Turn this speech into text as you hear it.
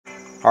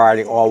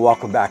Alrighty, all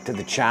welcome back to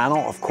the channel.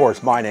 Of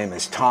course, my name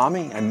is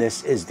Tommy, and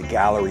this is the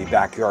Gallery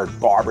Backyard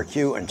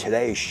Barbecue, and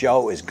today's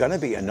show is gonna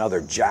be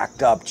another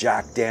jacked up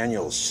Jack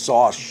Daniel's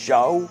sauce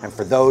show. And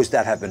for those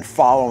that have been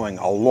following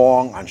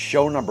along, on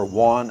show number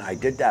 1, I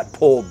did that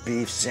pulled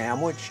beef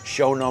sandwich.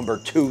 Show number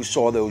 2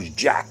 saw those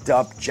jacked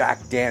up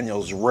Jack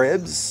Daniel's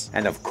ribs.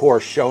 And of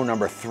course, show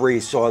number 3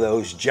 saw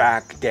those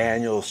Jack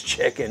Daniel's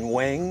chicken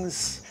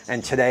wings.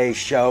 And today's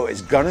show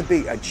is gonna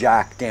be a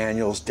Jack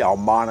Daniel's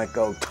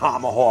Delmonico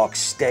Tomahawk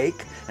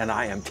steak. And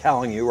I am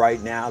telling you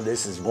right now,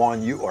 this is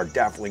one you are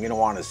definitely gonna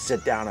wanna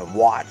sit down and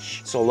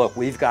watch. So look,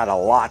 we've got a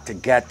lot to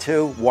get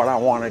to. What I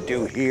wanna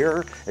do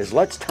here is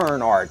let's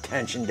turn our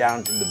attention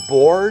down to the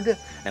board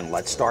and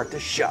let's start the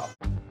show.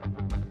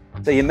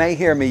 So you may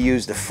hear me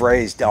use the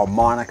phrase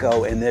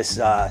Delmonico in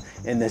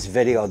this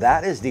video.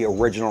 That is the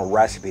original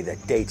recipe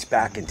that dates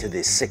back into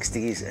the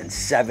 60s and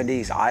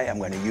 70s. I am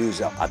going to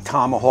use a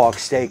tomahawk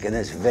steak in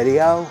this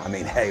video. I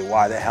mean, hey,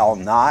 why the hell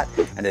not?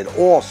 And it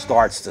all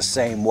starts the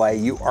same way.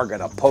 You are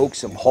going to poke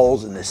some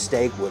holes in the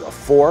steak with a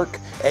fork,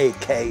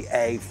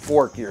 aka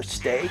fork your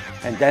steak,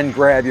 and then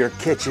grab your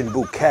kitchen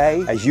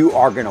bouquet, as you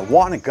are going to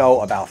want to go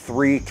about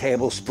 3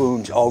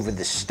 tablespoons over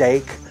the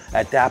steak.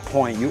 At that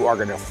point, you are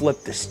gonna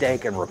flip the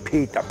steak and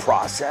repeat the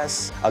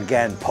process.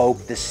 Again,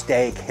 poke the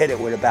steak, hit it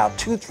with about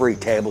 2-3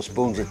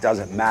 tablespoons, it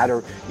doesn't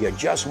matter. You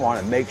just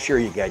wanna make sure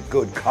you get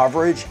good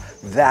coverage.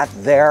 That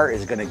there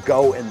is gonna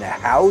go in the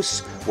house,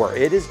 where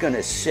it is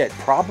gonna sit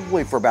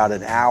probably for about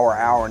an hour,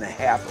 hour and a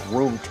half at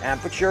room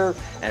temperature.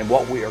 And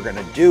what we are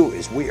gonna do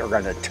is we are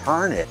gonna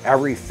turn it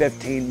every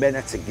 15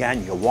 minutes.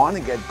 Again, you wanna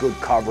get good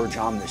coverage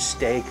on the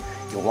steak.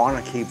 You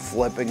want to keep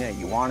flipping it,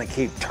 you want to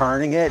keep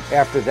turning it.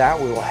 After that,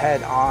 we will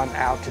head on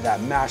out to that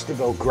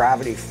Masterbuilt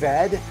gravity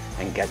fed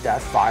and get that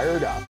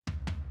fired up.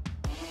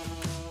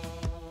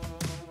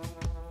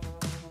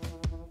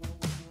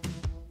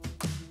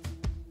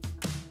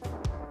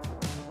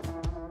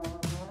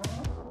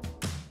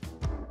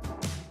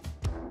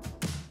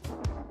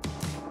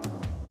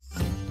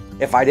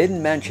 If I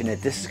didn't mention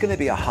it, this is going to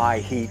be a high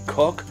heat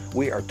cook.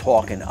 We are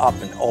talking up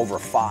and over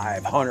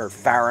 500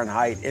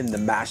 Fahrenheit in the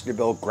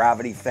Masterbuilt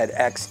Gravity Fed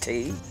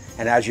XT.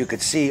 And as you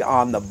can see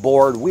on the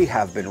board, we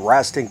have been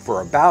resting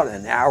for about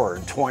an hour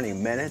and 20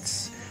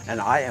 minutes. And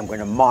I am going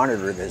to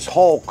monitor this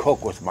whole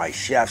cook with my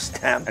chef's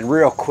temp. And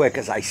real quick,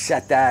 as I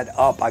set that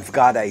up, I've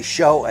got a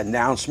show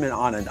announcement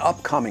on an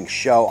upcoming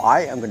show.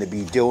 I am going to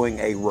be doing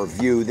a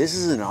review. This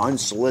is an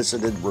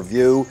unsolicited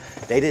review.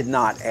 They did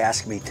not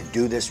ask me to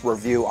do this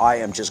review. I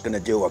am just going to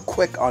do a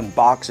quick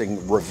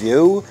unboxing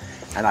review.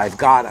 And I've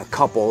got a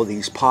couple of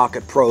these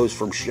Pocket Pros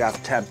from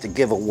Chef Temp to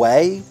give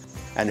away.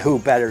 And who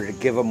better to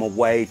give them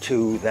away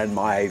to than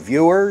my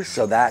viewers?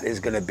 So that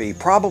is going to be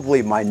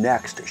probably my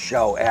next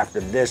show after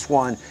this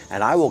one.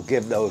 And I will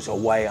give those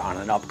away on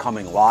an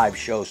upcoming live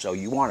show. So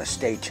you want to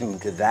stay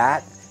tuned to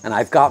that. And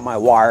I've got my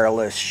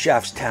wireless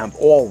Chef's Temp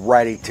all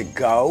ready to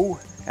go.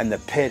 And the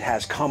pit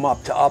has come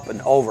up to up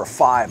and over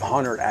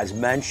 500 as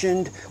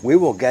mentioned. We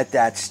will get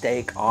that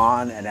steak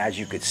on. And as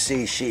you can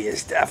see, she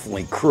is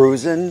definitely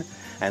cruising.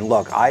 And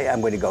look, I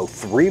am going to go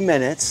 3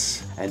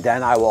 minutes and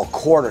then I will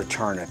quarter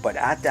turn it. But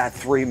at that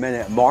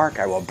 3-minute mark,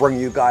 I will bring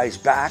you guys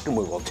back and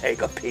we will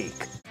take a peek.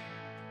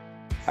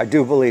 I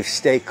do believe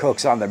steak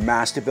cooks on the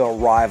Masterbuilt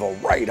rival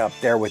right up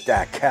there with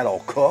that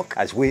kettle cook,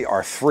 as we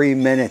are 3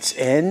 minutes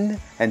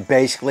in. And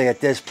basically at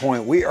this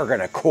point, we are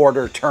going to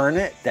quarter turn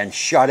it, then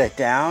shut it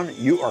down.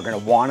 You are going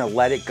to want to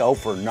let it go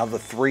for another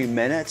 3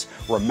 minutes.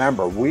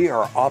 Remember, we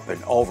are up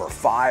and over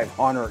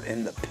 500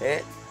 in the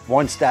pit.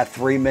 Once that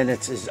 3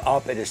 minutes is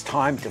up, it is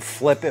time to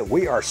flip it.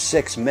 We are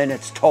 6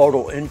 minutes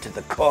total into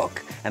the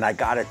cook. And I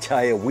gotta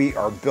tell you, we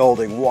are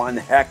building one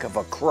heck of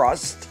a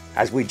crust.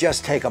 As we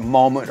just take a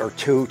moment or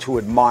two to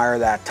admire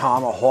that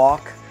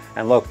tomahawk.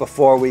 And look,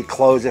 before we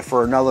close it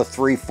for another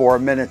 3-4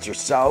 minutes or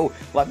so,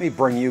 let me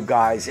bring you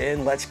guys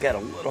in. Let's get a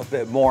little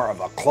bit more of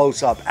a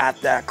close-up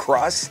at that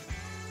crust.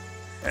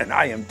 And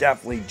I am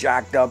definitely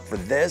jacked up for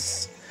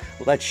this.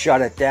 Let's shut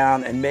it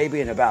down, and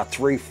maybe in about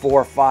 3,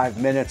 4, 5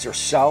 minutes or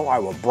so, I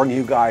will bring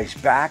you guys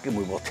back and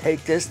we will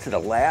take this to the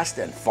last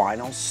and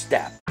final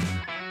step.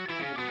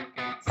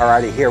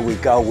 Alrighty, here we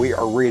go. We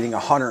are reading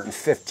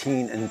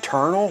 115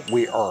 internal.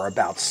 We are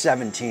about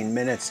 17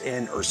 minutes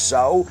in or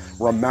so.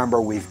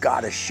 Remember, we've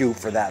got to shoot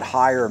for that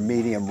higher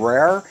medium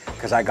rare,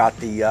 because I got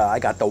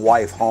the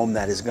wife home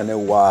that is going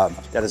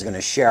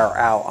to share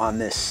out on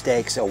this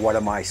steak. So what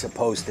am I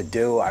supposed to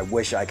do? I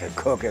wish I could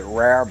cook it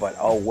rare, but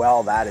oh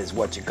well, that is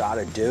what you got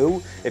to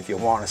do if you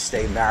want to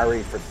stay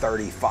married for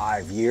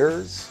 35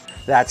 years.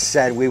 That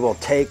said, we will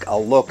take a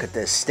look at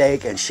this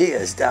steak, and she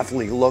is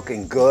definitely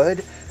looking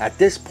good. At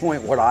this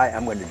point, what I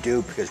am going to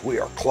do, because we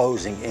are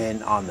closing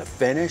in on the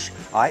finish,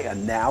 I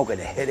am now going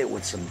to hit it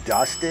with some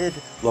dusted.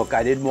 Look,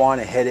 I didn't want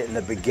to hit it in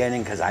the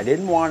beginning because I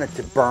didn't want it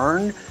to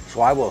burn,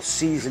 so I will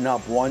season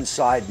up one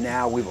side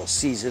now. We will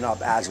season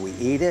up as we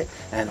eat it,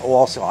 and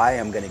also I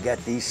am going to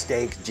get these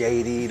steaks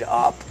JD'd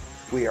up.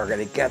 We are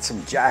going to get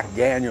some Jack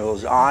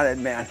Daniel's on it,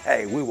 man.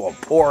 Hey, we will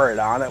pour it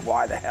on it.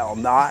 Why the hell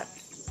not?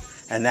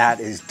 And that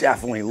is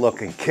definitely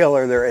looking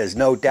killer. There is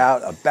no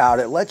doubt about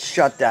it. Let's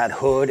shut that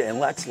hood and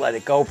let's let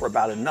it go for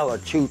about another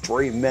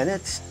 2-3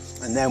 minutes.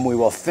 And then we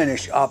will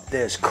finish up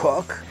this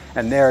cook.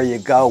 And there you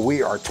go.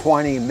 We are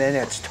 20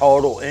 minutes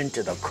total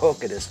into the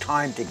cook. It is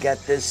time to get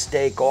this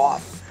steak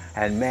off.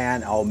 And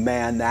man, oh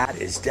man, that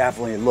is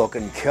definitely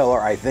looking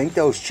killer. I think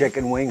those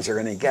chicken wings are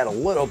gonna get a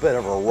little bit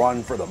of a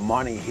run for the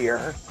money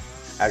here,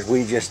 as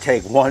we just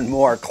take one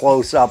more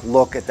close-up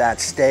look at that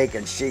steak,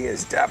 and she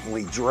is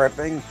definitely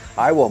dripping.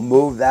 I will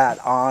move that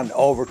on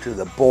over to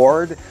the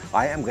board.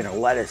 I am gonna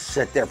let it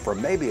sit there for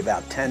maybe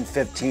about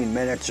 10-15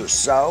 minutes or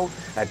so.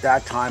 At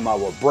that time, I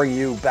will bring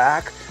you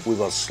back. We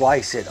will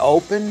slice it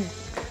open,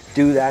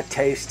 do that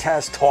taste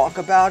test, talk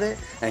about it,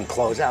 and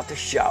close out the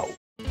show.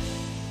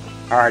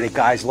 Alrighty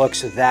guys, look,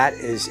 so that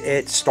is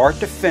it. Start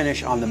to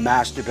finish on the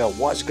Masterbuilt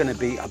was gonna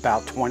be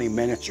about 20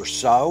 minutes or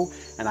so.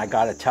 And I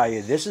gotta tell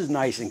you, this is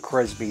nice and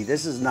crispy.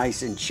 This is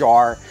nice and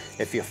char.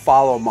 If you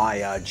follow my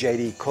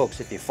JD Cooks,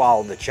 if you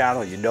follow the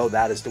channel, you know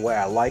that is the way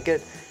I like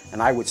it. And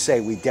I would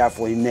say we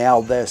definitely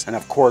nailed this. And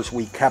of course,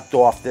 we kept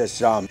off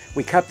this,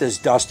 we kept this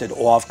dusted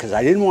off because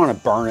I didn't want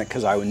to burn it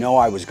because I know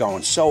I was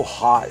going so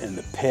hot in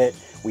the pit.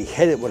 We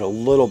hit it with a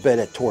little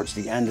bit towards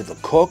the end of the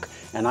cook,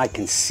 and I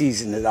can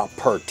season it up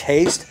per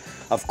taste.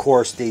 Of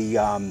course, the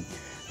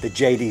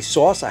JD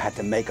sauce, I had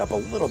to make up a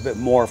little bit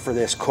more for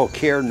this cook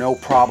here. No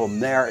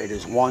problem there. It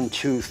is 1,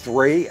 2,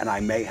 3, and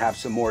I may have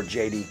some more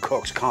JD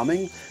Cooks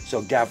coming,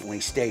 so definitely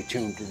stay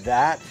tuned to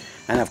that.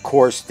 And of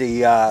course,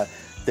 the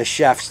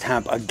chef's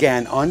temp,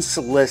 again,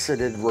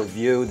 unsolicited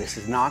review. This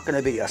is not going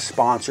to be a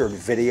sponsored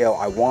video.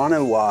 I want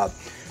to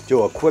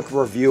do a quick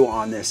review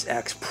on this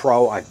X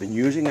Pro. I've been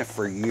using it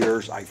for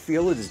years. I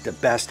feel it is the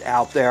best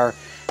out there,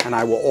 and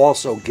I will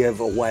also give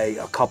away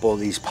a couple of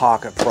these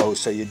Pocket Pros,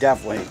 so you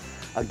definitely,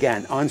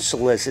 again,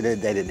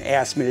 unsolicited. They didn't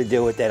ask me to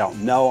do it. They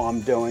don't know I'm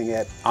doing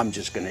it. I'm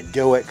just going to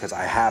do it because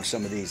I have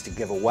some of these to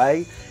give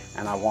away,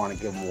 and I want to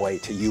give them away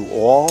to you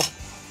all.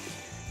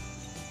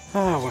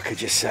 Oh, what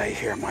could you say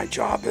here? My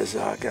job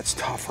gets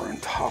tougher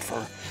and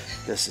tougher.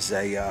 This is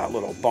a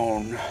little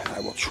bone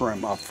I will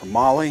trim up for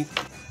Molly.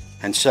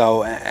 And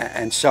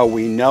so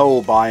we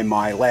know by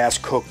my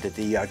last cook that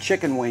the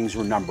chicken wings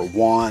were number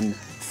 1,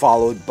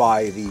 followed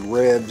by the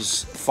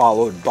ribs,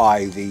 followed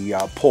by the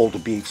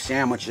pulled beef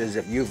sandwiches.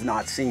 If you've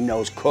not seen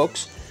those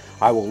cooks,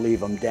 I will leave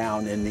them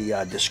down in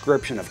the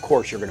description. Of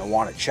course, you're going to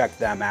want to check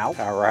them out.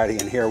 Alrighty,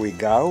 and here we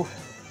go.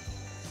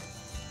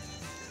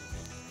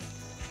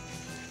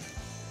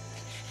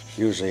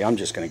 Usually, I'm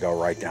just going to go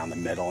right down the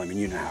middle. I mean,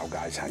 you know how,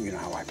 guys, you know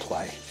how I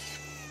play.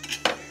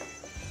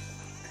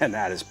 And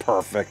that is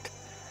perfect.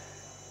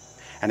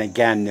 And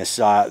again, this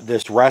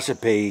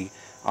recipe,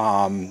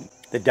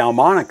 the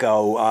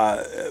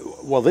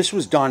Delmonico, well, this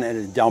was done at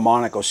a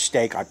Delmonico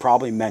steak. I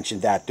probably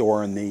mentioned that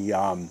during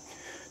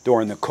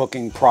the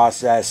cooking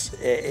process.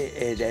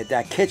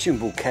 That kitchen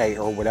bouquet,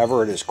 or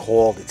whatever it is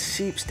called, it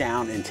seeps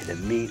down into the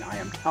meat. I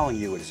am telling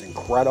you, it is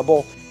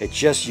incredible. It's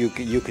just, you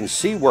can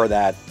see where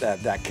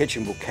that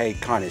kitchen bouquet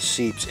kind of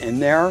seeps in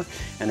there.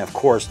 And of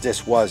course,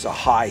 this was a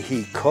high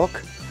heat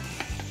cook,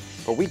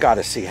 but we got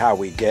to see how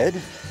we did.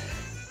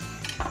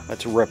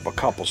 Let's rip a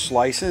couple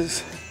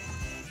slices.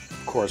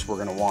 Of course, we're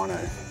going to want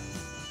to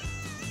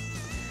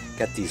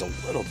get these a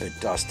little bit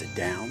dusted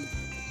down.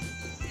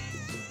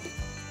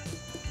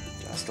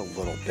 Just a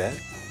little bit.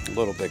 A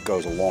little bit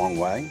goes a long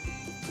way.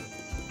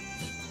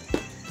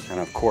 And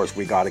of course,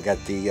 we got to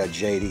get the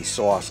JD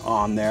sauce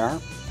on there.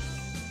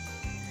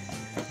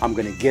 I'm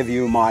going to give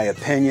you my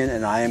opinion,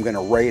 and I am going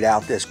to rate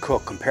out this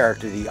cook compared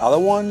to the other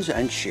ones,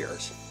 and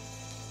cheers.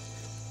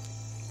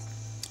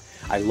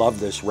 I love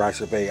this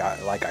recipe.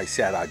 Like I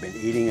said, I've been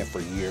eating it for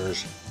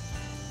years.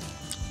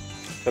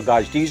 So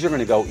guys, these are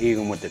going to go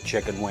even with the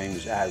chicken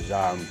wings, as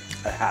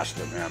it has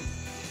to, man,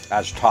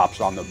 as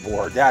tops on the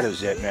board. That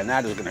is it, man.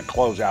 That is going to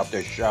close out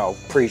this show.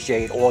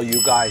 Appreciate all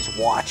you guys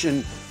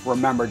watching.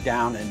 Remember,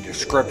 down in the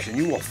description,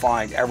 you will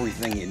find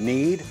everything you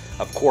need.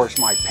 Of course,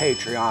 my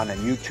Patreon and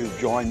YouTube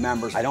join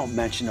members. I don't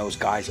mention those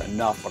guys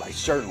enough, but I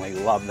certainly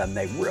love them.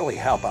 They really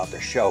help out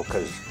the show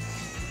because,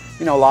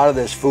 you know, a lot of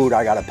this food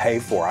I got to pay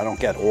for. I don't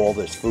get all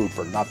this food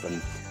for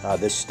nothing.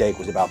 This steak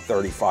was about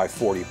 35,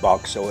 40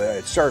 bucks, so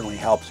it certainly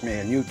helps me.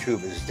 And YouTube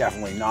has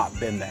definitely not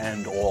been the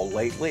end all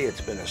lately.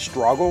 It's been a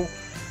struggle.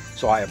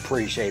 So I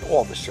appreciate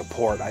all the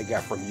support I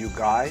get from you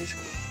guys.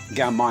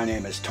 Again, my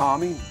name is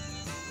Tommy,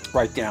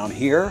 right down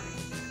here.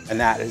 And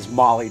that is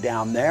Molly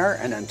down there.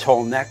 And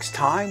until next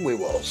time, we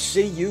will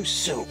see you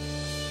soon.